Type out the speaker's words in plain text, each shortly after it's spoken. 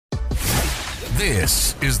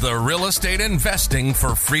This is the Real Estate Investing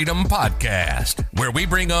for Freedom podcast, where we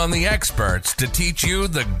bring on the experts to teach you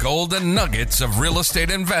the golden nuggets of real estate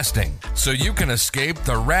investing so you can escape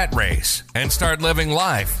the rat race and start living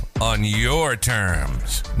life on your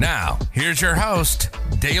terms. Now, here's your host,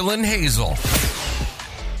 Dalen Hazel.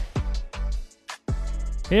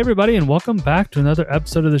 Hey everybody, and welcome back to another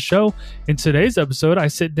episode of the show. In today's episode, I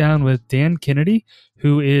sit down with Dan Kennedy,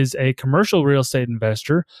 who is a commercial real estate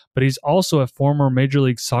investor, but he's also a former Major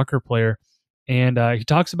League Soccer player. And he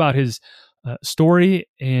talks about his story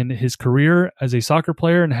and his career as a soccer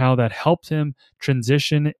player and how that helped him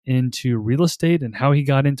transition into real estate and how he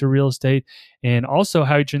got into real estate, and also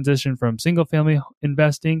how he transitioned from single-family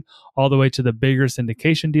investing all the way to the bigger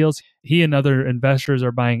syndication deals. He and other investors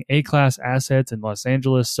are buying A-class assets in Los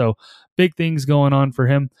Angeles, so big things going on for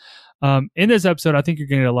him. In this episode, I think you're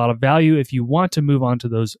going to get a lot of value if you want to move on to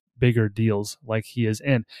those bigger deals like he is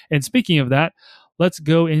in. And speaking of that, let's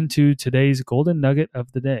go into today's golden nugget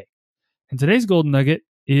of the day. And today's golden nugget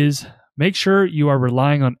is make sure you are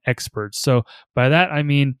relying on experts. So by that, I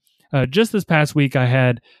mean, just this past week, I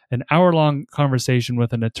had an hour-long conversation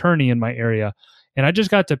with an attorney in my area, and I just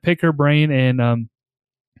got to pick her brain and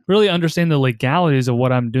really understand the legalities of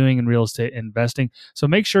what I'm doing in real estate investing. So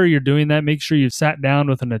make sure you're doing that. Make sure you've sat down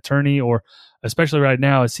with an attorney, or especially right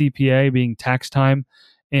now, a CPA, being tax time,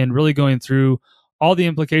 and really going through all the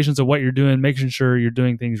implications of what you're doing, making sure you're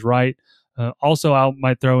doing things right. Also, I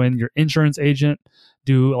might throw in your insurance agent,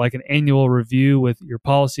 do like an annual review with your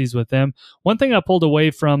policies with them. One thing I pulled away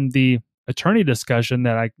from the attorney discussion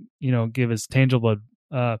that I, give as tangible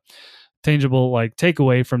like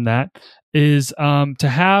takeaway from that is to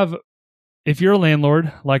have, if you're a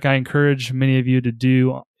landlord, like I encourage many of you to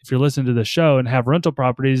do, if you're listening to the show, and have rental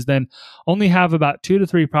properties, then only have about 2 to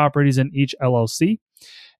 3 properties in each LLC.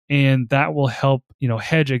 And that will help,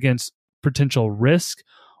 hedge against potential risk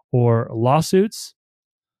or lawsuits.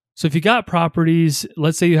 So if you got properties,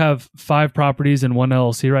 let's say you have 5 properties in one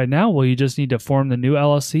LLC right now, well, you just need to form the new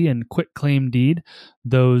LLC and quit claim deed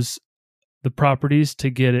the properties to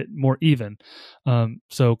get it more even.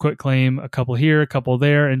 So quit claim a couple here, a couple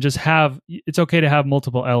there, and just it's okay to have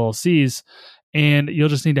multiple LLCs, and you'll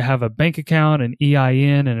just need to have a bank account, an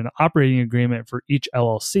EIN, and an operating agreement for each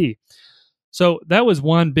LLC. So that was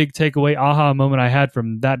one big takeaway, aha moment I had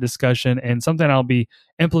from that discussion, and something I'll be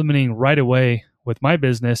implementing right away with my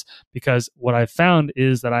business, because what I found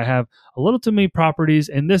is that I have a little too many properties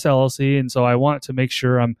in this LLC, and so I want to make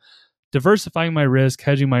sure I'm diversifying my risk,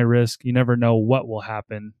 hedging my risk. You never know what will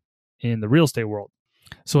happen in the real estate world.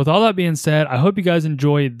 So with all that being said, I hope you guys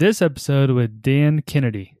enjoy this episode with Dan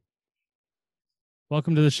Kennedy.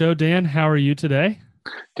 Welcome to the show, Dan. How are you today?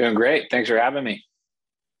 Doing great. Thanks for having me.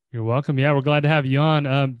 You're welcome. Yeah, we're glad to have you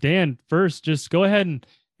on. Dan, first, just go ahead and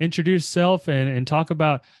introduce yourself and talk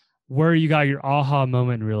about where you got your aha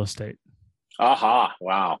moment in real estate. Aha.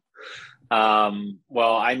 Wow.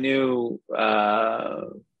 Well, I knew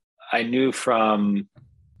from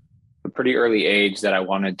a pretty early age that I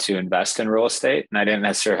wanted to invest in real estate, and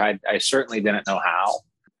I certainly didn't know how.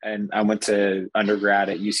 And I went to undergrad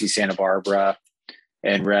at UC Santa Barbara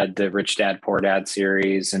and read the Rich Dad, Poor Dad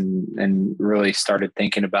series, and really started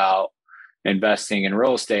thinking about investing in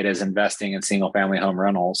real estate as investing in single family home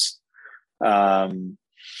rentals.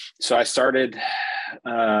 So I started,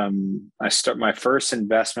 my first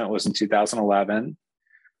investment was in 2011,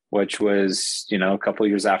 which was, a couple of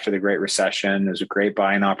years after the Great Recession. It was a great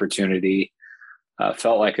buying opportunity.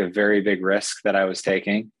 Felt like a very big risk that I was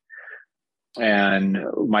taking. And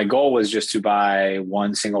my goal was just to buy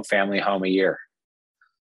one single family home a year.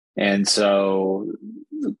 And so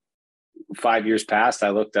 5 years passed, I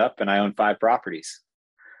looked up and I owned 5 properties,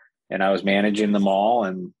 and I was managing them all.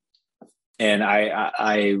 And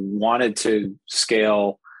I wanted to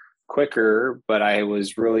scale quicker, but I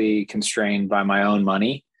was really constrained by my own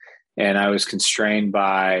money. And I was constrained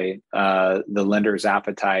by the lender's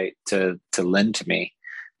appetite to lend to me,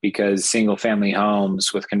 because single family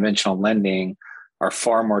homes with conventional lending are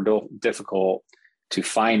far more difficult to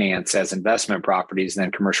finance as investment properties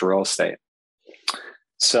than commercial real estate.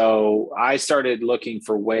 So I started looking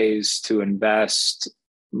for ways to invest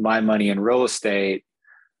my money in real estate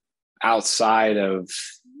outside of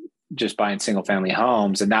just buying single family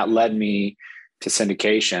homes. And that led me to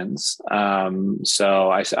syndications. So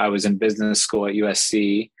I was in business school at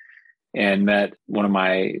USC and met one of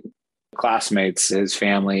my classmates. His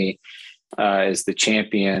family is the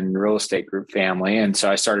Champion Real Estate Group family. And so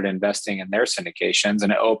I started investing in their syndications,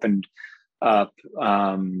 and it opened up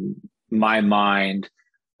my mind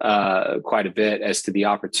quite a bit as to the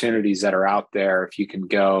opportunities that are out there if you can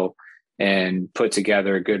go and put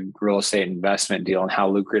together a good real estate investment deal and how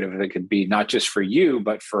lucrative it could be, not just for you,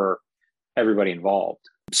 but for everybody involved.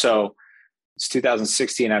 So it's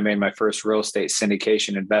 2016, I made my first real estate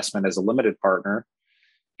syndication investment as a limited partner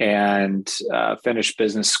and finished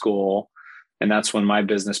business school. And that's when my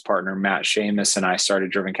business partner, Matt Seamus, and I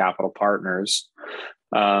started Driven Capital Partners.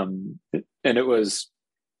 And it was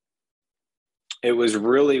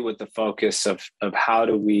really with the focus of how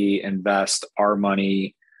do we invest our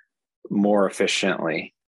money more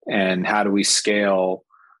efficiently, and how do we scale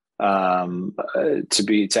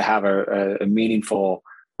to have a meaningful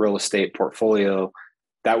real estate portfolio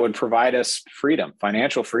that would provide us freedom,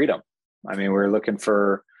 financial freedom. I mean, we're looking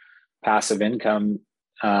for passive income,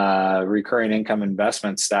 recurring income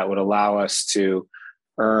investments that would allow us to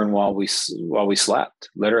earn while we slept,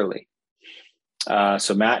 literally.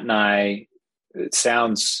 So Matt and I, it's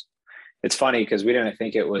funny because we didn't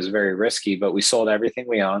think it was very risky, but we sold everything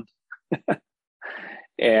we owned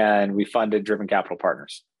and we funded Driven Capital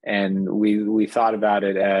Partners. And we thought about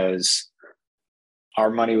it as our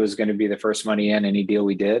money was going to be the first money in any deal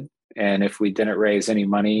we did. And if we didn't raise any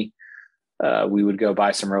money, we would go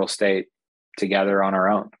buy some real estate together on our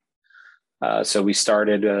own. So we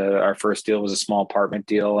started, our first deal was a small apartment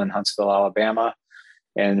deal in Huntsville, Alabama.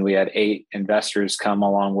 And we had 8 investors come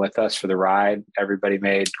along with us for the ride. Everybody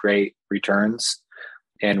made great returns.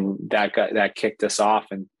 And that kicked us off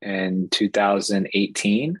in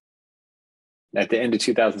 2018. At the end of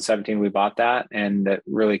 2017, we bought that, and that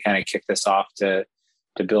really kind of kicked us off to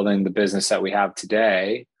building the business that we have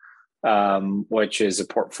today, which is a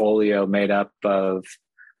portfolio made up of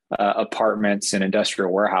apartments and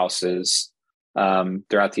industrial warehouses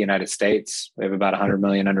throughout the United States. We have about 100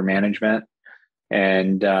 million under management.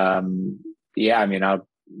 And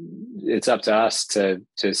it's up to us to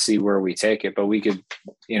see where we take it, but we could,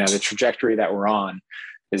 the trajectory that we're on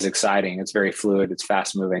is exciting. It's very fluid. It's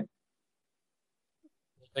fast moving.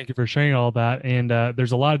 Thank you for sharing all that. And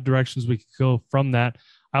there's a lot of directions we could go from that.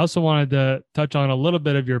 I also wanted to touch on a little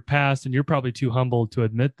bit of your past, and you're probably too humble to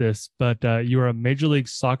admit this, but you were a Major League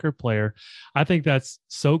Soccer player. I think that's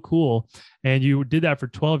so cool. And you did that for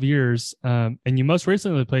 12 years. And you most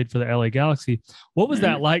recently played for the LA Galaxy. What was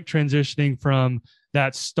that like, transitioning from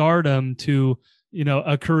that stardom to,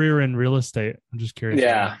 a career in real estate? I'm just curious.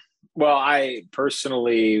 Yeah. Well, I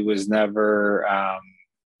personally was never,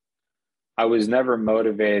 I was never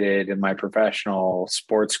motivated in my professional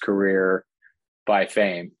sports career by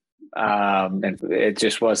fame. And it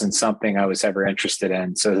just wasn't something I was ever interested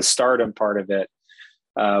in. So the stardom part of it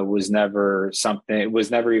was never something, it was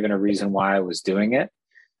never even a reason why I was doing it.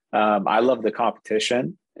 I love the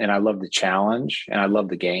competition, and I love the challenge, and I love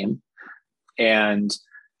the game. And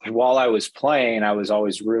while I was playing, I was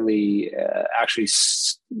always really actually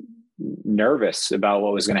nervous about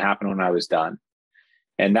what was going to happen when I was done.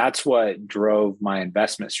 And that's what drove my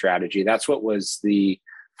investment strategy. That's what was the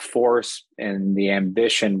force and the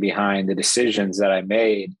ambition behind the decisions that I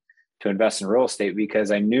made to invest in real estate,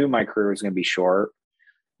 because I knew my career was going to be short.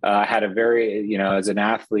 I had a very, as an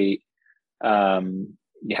athlete,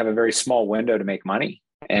 you have a very small window to make money.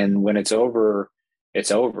 And when it's over,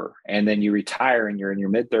 it's over. And then you retire and you're in your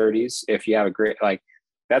mid-30s. If you have a great,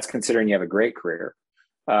 that's considering you have a great career.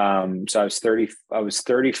 So I was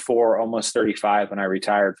 34, almost 35 when I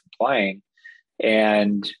retired from playing.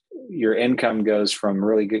 And your income goes from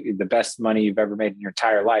really good, the best money you've ever made in your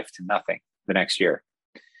entire life, to nothing the next year.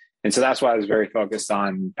 And so that's why I was very focused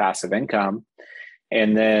on passive income.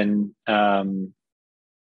 And then,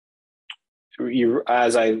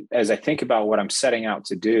 as I think about what I'm setting out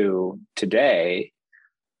to do today,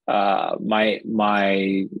 my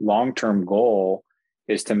long-term goal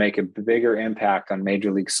is to make a bigger impact on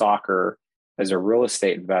Major League Soccer as a real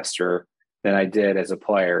estate investor than I did as a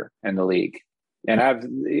player in the league. And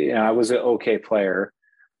I was an okay player,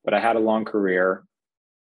 but I had a long career.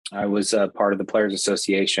 I was a part of the Players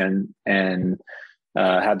Association and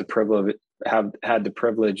had the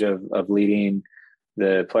privilege of leading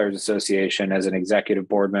the Players Association as an executive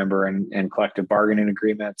board member and collective bargaining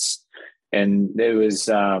agreements. And it was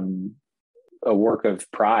a work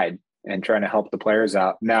of pride and trying to help the players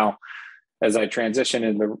out. Now, as I transition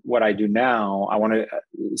into what I do now, I want to,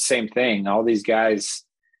 same thing. All these guys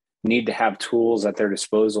need to have tools at their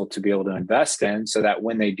disposal to be able to invest in, so that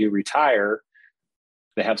when they do retire,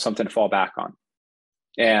 they have something to fall back on.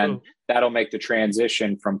 And that'll make the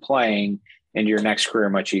transition from playing into your next career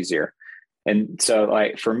much easier. And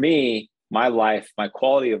so for me, my life, my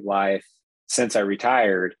quality of life since I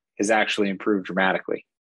retired has actually improved dramatically.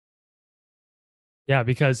 Yeah,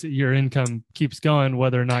 because your income keeps going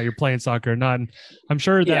whether or not you're playing soccer or not. And I'm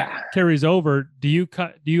sure that carries over. Do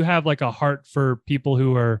you have like a heart for people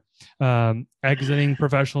who are exiting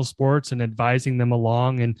professional sports and advising them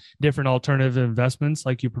along in different alternative investments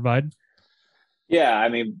like you provide? Yeah, I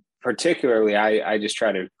mean, particularly, I just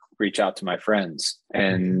try to reach out to my friends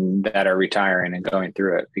and that are retiring and going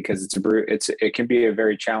through it, because it can be a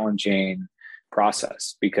very challenging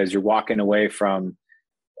process, because you're walking away from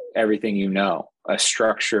everything, a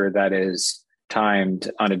structure that is timed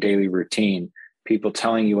on a daily routine, people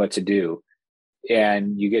telling you what to do,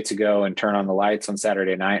 and you get to go and turn on the lights on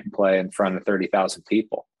Saturday night and play in front of 30,000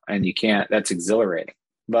 people, and you can't. That's exhilarating.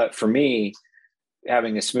 But for me,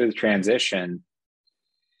 having a smooth transition,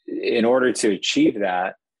 in order to achieve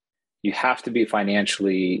that, you have to be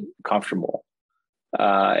financially comfortable.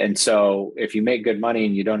 And so if you make good money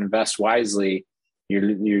and you don't invest wisely,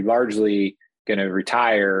 you're largely going to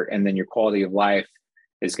retire, and then your quality of life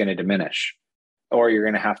is going to diminish, or you're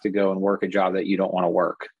going to have to go and work a job that you don't want to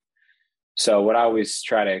work. So what I always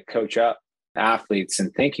try to coach up athletes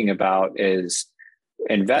in thinking about is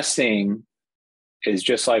investing is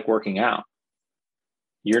just like working out.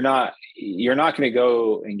 You're not going to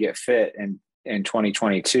go and get fit in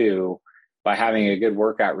 2022 by having a good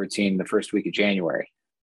workout routine the first week of January,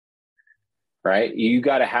 right? You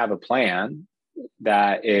got to have a plan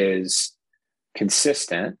that is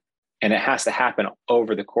consistent, and it has to happen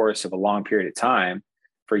over the course of a long period of time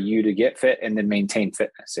for you to get fit and then maintain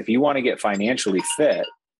fitness. If you want to get financially fit,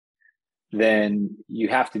 then you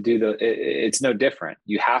have to it's no different.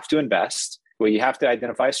 You have to invest. Well, you have to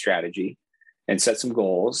identify a strategy and set some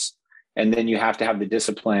goals, and then you have to have the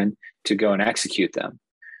discipline to go and execute them.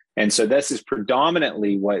 And so this is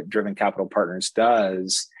predominantly what Driven Capital Partners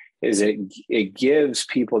does, is it gives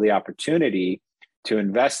people the opportunity to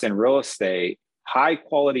invest in real estate, high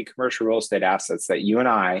quality commercial real estate assets that you and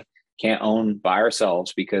I can't own by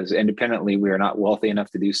ourselves, because independently we are not wealthy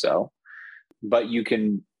enough to do so. But you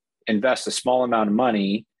can invest a small amount of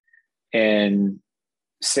money in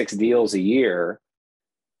 6 deals a year.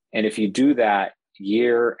 And if you do that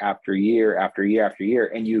year after year after year after year,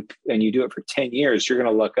 and you do it for 10 years, you're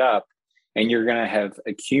going to look up and you're going to have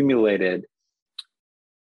accumulated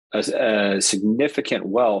a significant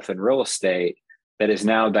wealth in real estate that is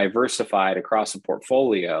now diversified across a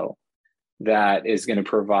portfolio that is going to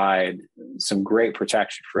provide some great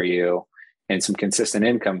protection for you and some consistent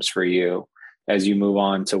incomes for you as you move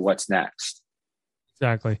on to what's next.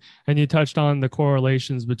 Exactly. And you touched on the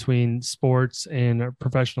correlations between sports and a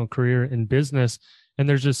professional career in business. And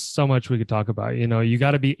there's just so much we could talk about. You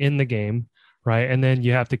got to be in the game, right? And then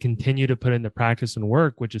you have to continue to put in the practice and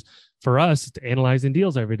work, which is, for us, it's analyzing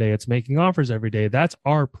deals every day. It's making offers every day. That's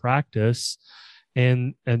our practice.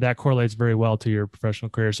 And that correlates very well to your professional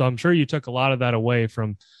career. So I'm sure you took a lot of that away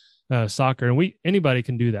from soccer, and anybody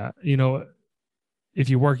can do that. If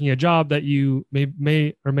you're working a job that you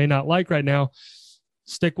may or may not like right now,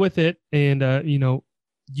 stick with it and,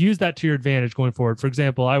 use that to your advantage going forward. For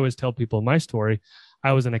example, I always tell people my story.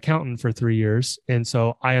 I was an accountant for 3 years. And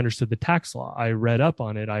so I understood the tax law. I read up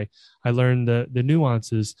on it. I learned the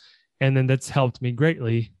nuances, and then that's helped me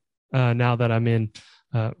greatly now that I'm in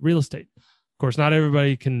real estate. Of course, not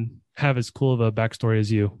everybody can have as cool of a backstory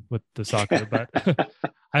as you with the soccer, but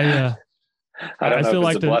I don't know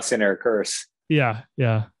if it's a blessing or a curse. Yeah.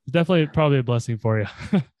 Definitely probably a blessing for you.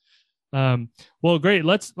 Well, great.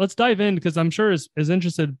 Let's dive in, because I'm sure as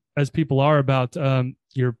interested as people are about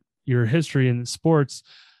your history in sports,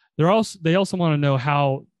 they also want to know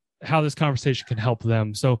how this conversation can help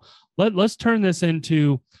them. So let's turn this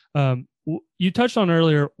into, you touched on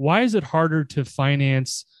earlier, why is it harder to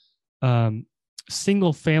finance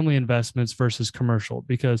single family investments versus commercial?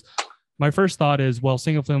 Because my first thought is, well,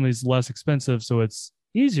 single family is less expensive, so it's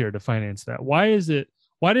easier to finance that. Why does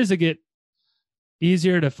it get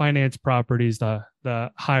easier to finance properties the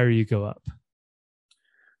higher you go up?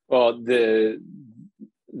 Well, the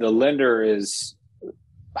lender is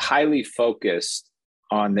highly focused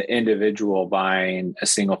on the individual buying a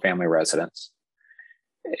single family residence.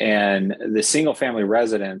 And the single family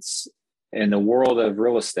residence in the world of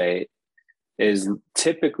real estate is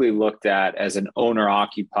typically looked at as an owner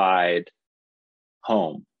occupied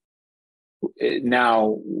home.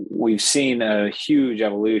 Now we've seen a huge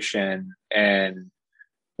evolution and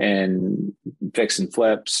fix and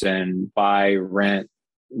flips and buy,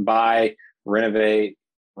 renovate,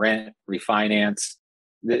 rent, refinance.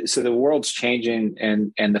 So the world's changing,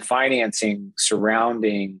 and the financing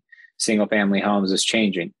surrounding single family homes is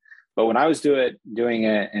changing. But when I was doing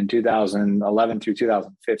it in 2011 through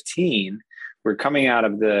 2015, we're coming out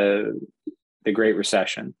of the Great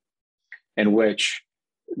Recession. in which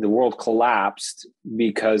the world collapsed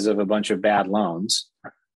because of a bunch of bad loans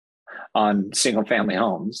on single family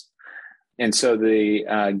homes. And so the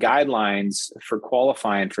guidelines for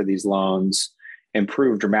qualifying for these loans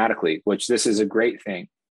improved dramatically, which this is a great thing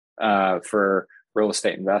for real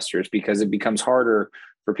estate investors, because it becomes harder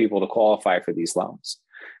for people to qualify for these loans.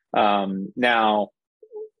 Now,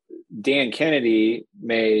 Dan Kennedy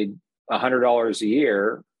made $100 a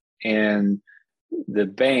year, and the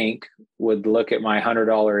bank would look at my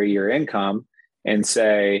 $100 a year income and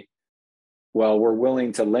say, well, we're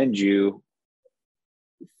willing to lend you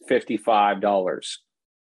 $55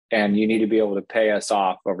 and you need to be able to pay us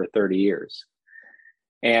off over 30 years.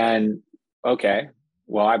 And okay,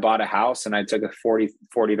 well, I bought a house and I took a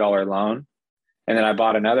 $40 loan. And then I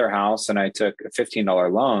bought another house and I took a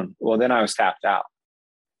 $15 loan. Well, then I was tapped out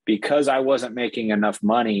because I wasn't making enough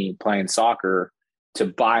money playing soccer to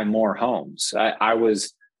buy more homes. I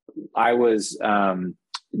was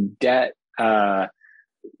debt.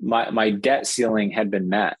 My debt ceiling had been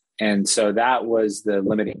met. And so that was the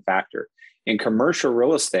limiting factor. In commercial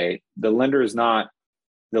real estate, the lender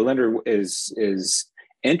is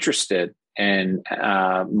interested in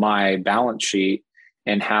my balance sheet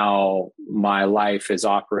and how my life is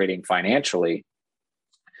operating financially.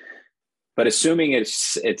 But assuming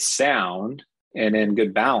it's sound and in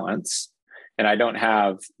good balance, and I don't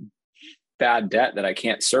have bad debt that I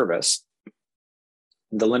can't service,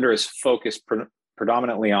 the lender is focused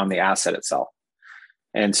predominantly on the asset itself.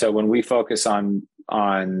 And so when we focus on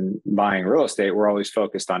buying real estate, we're always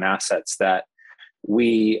focused on assets that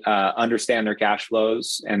we understand their cash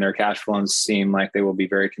flows, and their cash flows seem like they will be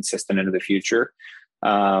very consistent into the future.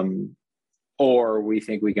 Or we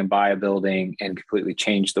think we can buy a building and completely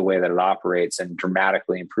change the way that it operates and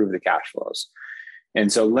dramatically improve the cash flows.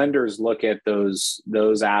 And so lenders look at those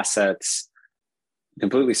assets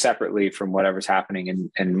completely separately from whatever's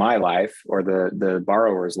happening in my life or the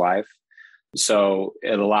borrower's life. So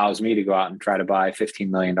it allows me to go out and try to buy $15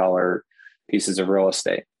 million pieces of real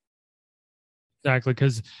estate. Exactly,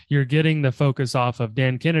 because you're getting the focus off of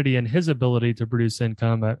Dan Kennedy and his ability to produce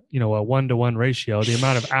income at, a 1-to-1 ratio, the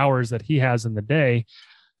amount of hours that he has in the day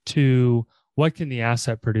to what can the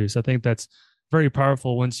asset produce. I think that's very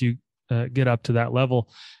powerful once you get up to that level.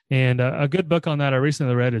 And a good book on that I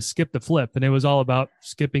recently read is Skip the Flip. And it was all about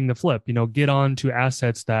skipping the flip, get on to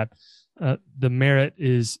assets that the merit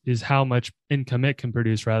is how much income it can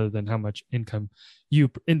produce rather than how much income you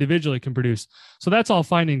individually can produce. So that's all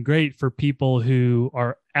fine and great for people who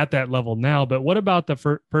are at that level now. But what about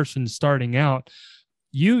the person starting out?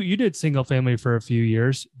 You did single family for a few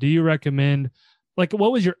years. Do you recommend,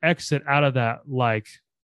 what was your exit out of that like?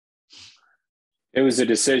 It was a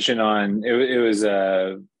decision on, it was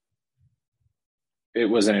an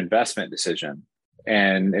investment decision,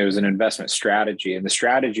 and it was an investment strategy. And the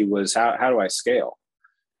strategy was, how do I scale?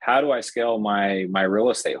 How do I scale my real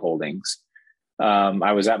estate holdings?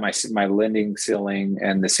 I was at my lending ceiling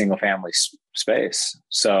in the single family space.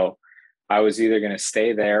 So I was either going to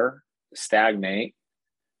stay there, stagnate,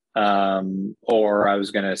 or I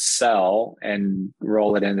was going to sell and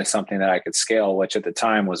roll it into something that I could scale, which at the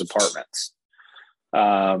time was apartments.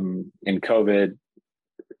 And COVID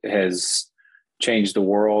has changed the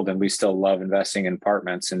world, and we still love investing in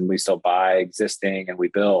apartments, and we still buy existing and we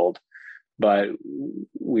build, but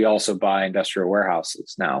we also buy industrial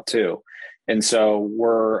warehouses now too. And so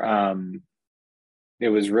it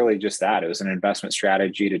was really just that. It was an investment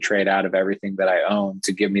strategy to trade out of everything that I own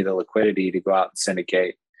to give me the liquidity to go out and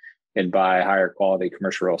syndicate and buy higher quality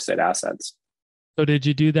commercial real estate assets. So did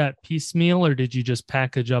you do that piecemeal, or did you just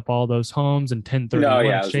package up all those homes and 1031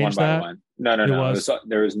 exchange that? It was one by one. No.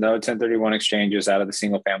 There was no 1031 exchanges out of the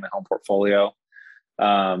single family home portfolio.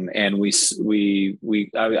 And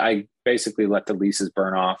I basically let the leases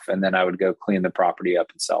burn off, and then I would go clean the property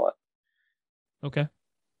up and sell it. Okay.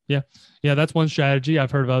 Yeah. That's one strategy.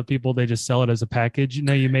 I've heard of other people, they just sell it as a package.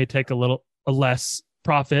 You may take a less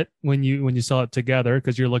profit when you sell it together,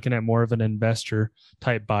 because you're looking at more of an investor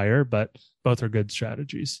type buyer, but both are good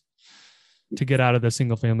strategies to get out of the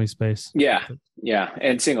single family space. Yeah.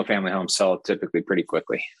 And single family homes sell typically pretty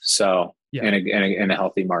quickly. So in a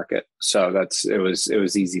healthy market. So it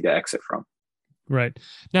was easy to exit from. Right.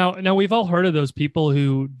 Now we've all heard of those people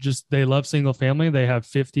who they love single family. They have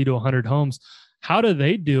 50 to 100 homes. How do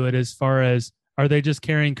they do it as far as, are they just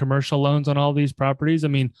carrying commercial loans on all these properties? I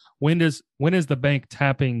mean, when is the bank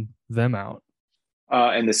tapping them out?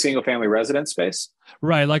 In the single family residence space?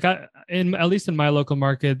 Right. At least in my local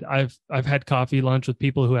market, I've had coffee, lunch with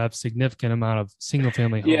people who have significant amount of single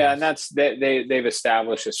family homes. Yeah. And that's, they've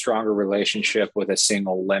established a stronger relationship with a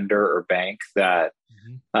single lender or bank that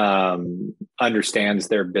understands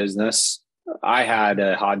their business. I had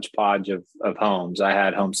a hodgepodge of homes. I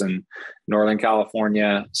had homes in Northern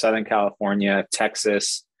California, Southern California,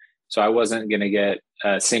 Texas. So I wasn't going to get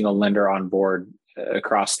a single lender on board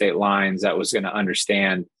across state lines that was going to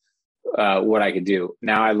understand what I could do.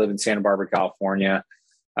 Now I live in Santa Barbara, California.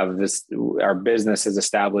 Our business has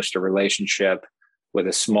established a relationship with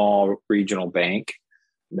a small regional bank.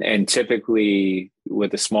 And typically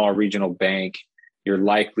with a small regional bank, you're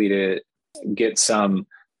likely to get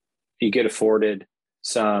afforded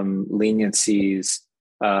some leniencies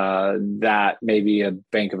that maybe a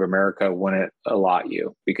Bank of America wouldn't allot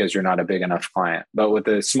you because you're not a big enough client. But with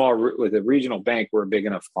a regional bank, we're a big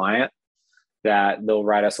enough client that they'll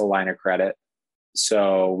write us a line of credit.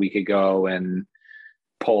 So we could go and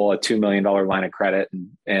pull a $2 million line of credit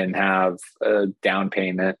and have a down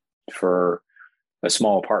payment for a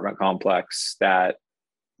small apartment complex that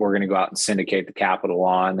we're going to go out and syndicate the capital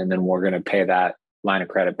on, and then we're going to pay that line of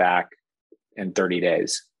credit back in 30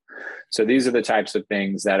 days. So these are the types of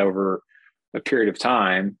things that over a period of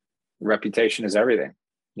time, reputation is everything.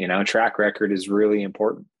 Track record is really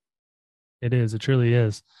important. It is. It truly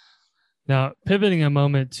is. Now, pivoting a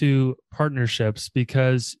moment to partnerships,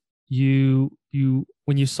 because you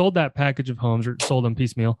when you sold that package of homes or sold them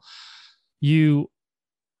piecemeal, you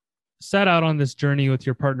set out on this journey with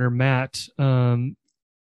your partner, Matt,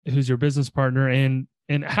 who's your business partner. And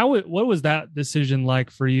what was that decision like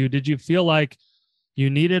for you? Did you feel like you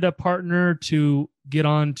needed a partner to get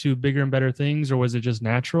on to bigger and better things, or was it just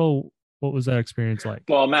natural? What was that experience like?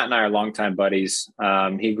 Well, Matt and I are longtime buddies.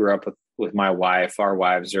 He grew up with my wife. Our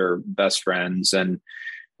wives are best friends, and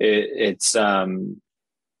it's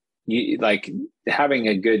like having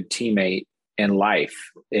a good teammate in life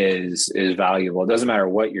is valuable. It doesn't matter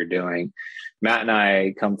what you're doing. Matt and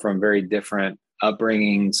I come from very different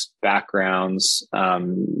upbringings, backgrounds,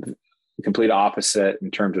 complete opposite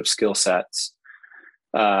in terms of skill sets.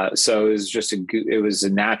 So it was just it was a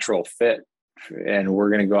natural fit, and we're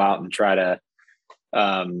going to go out and try to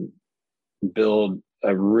build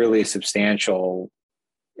a really substantial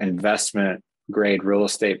investment grade real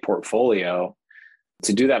estate portfolio.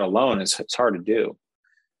 To do that alone it's hard to do.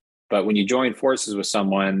 But when you join forces with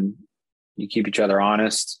someone, you keep each other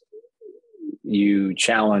honest, you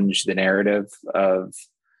challenge the narrative of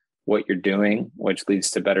what you're doing, which leads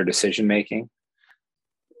to better decision making.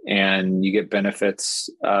 And you get benefits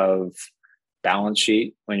of balance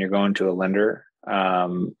sheet when you're going to a lender.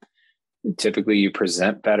 Typically you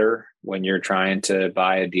present better when you're trying to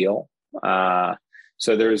buy a deal.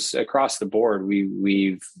 So there's across the board,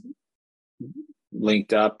 we've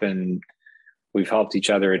linked up and we've helped each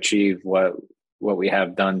other achieve what we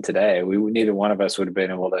have done today. Neither one of us would have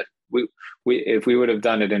been able to, if we would have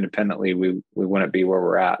done it independently, we wouldn't be where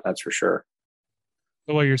we're at. That's for sure.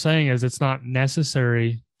 So what you're saying is it's not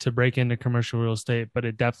necessary to break into commercial real estate, but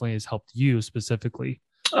it definitely has helped you specifically.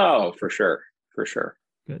 Oh, for sure. For sure.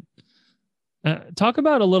 Good. Talk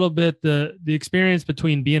about a little bit the experience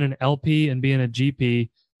between being an LP and being a GP,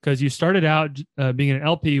 because you started out being an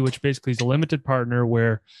LP, which basically is a limited partner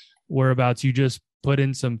whereabouts you just put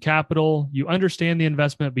in some capital, you understand the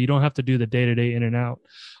investment, but you don't have to do the day-to-day in and out.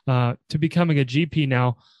 To becoming a GP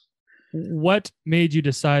now, what made you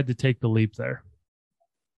decide to take the leap there?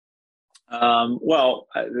 Well,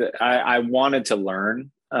 I wanted to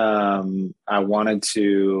learn. I wanted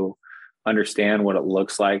to understand what it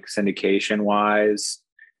looks like syndication wise,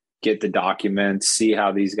 get the documents, see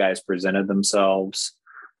how these guys presented themselves.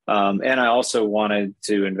 And I also wanted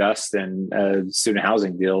to invest in a student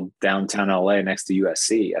housing deal downtown LA next to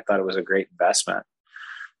USC. I thought it was a great investment.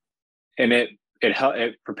 And it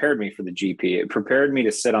prepared me for the GP. It prepared me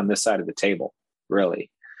to sit on this side of the table,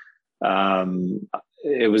 really.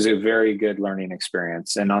 It was a very good learning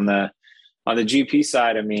experience. And on the GP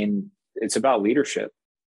side, I mean, it's about leadership.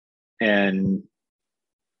 And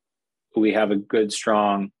we have a good,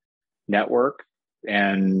 strong network,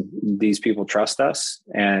 and these people trust us.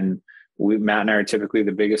 And Matt and I are typically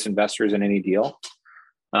the biggest investors in any deal.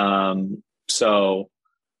 So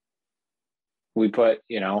we put,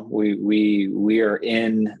 we are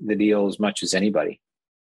in the deal as much as anybody.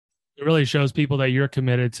 It really shows people that you're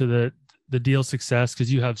committed to the deal success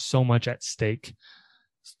because you have so much at stake.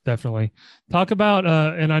 Definitely. Talk about,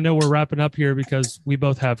 and I know we're wrapping up here because we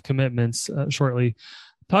both have commitments shortly.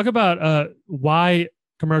 Talk about why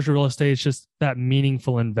commercial real estate is just that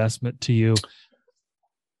meaningful investment to you.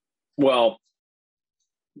 Well,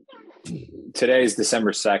 today is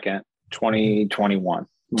December 2nd, 2021.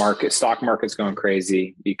 Stock market's going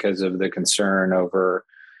crazy because of the concern over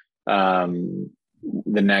the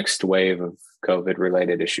next wave of COVID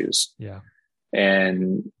related issues. Yeah.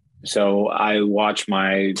 And so I watch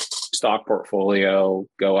my stock portfolio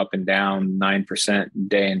go up and down 9%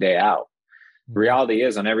 day in, day out. The reality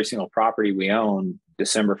is, on every single property we own,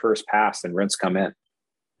 December 1st passed and rents come in.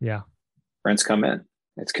 Yeah. Rents come in.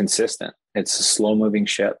 It's consistent. It's a slow moving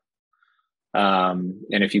ship. And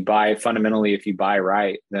if you buy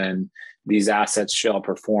right, then these assets shall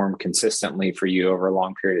perform consistently for you over a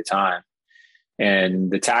long period of time. And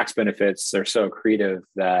the tax benefits are so accretive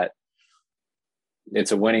that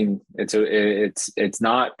it's a winning. It's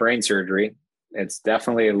not brain surgery. It's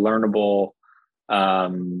definitely a learnable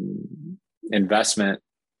investment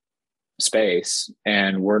space.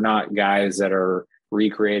 And we're not guys that are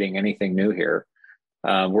recreating anything new here.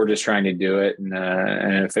 We're just trying to do it in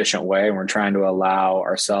an efficient way. And we're trying to allow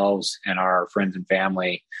ourselves and our friends and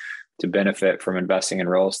family to benefit from investing in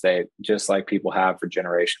real estate, just like people have for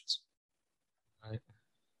generations.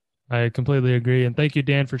 I completely agree. And thank you,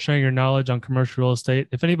 Dan, for sharing your knowledge on commercial real estate.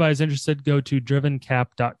 If anybody's interested, go to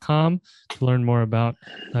drivencap.com to learn more about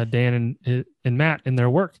Dan and Matt and their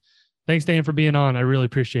work. Thanks, Dan, for being on. I really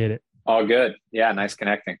appreciate it. All good. Yeah, nice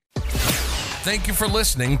connecting. Thank you for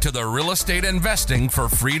listening to the Real Estate Investing for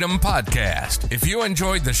Freedom podcast. If you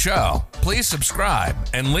enjoyed the show, please subscribe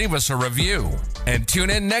and leave us a review. And tune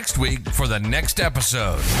in next week for the next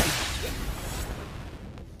episode.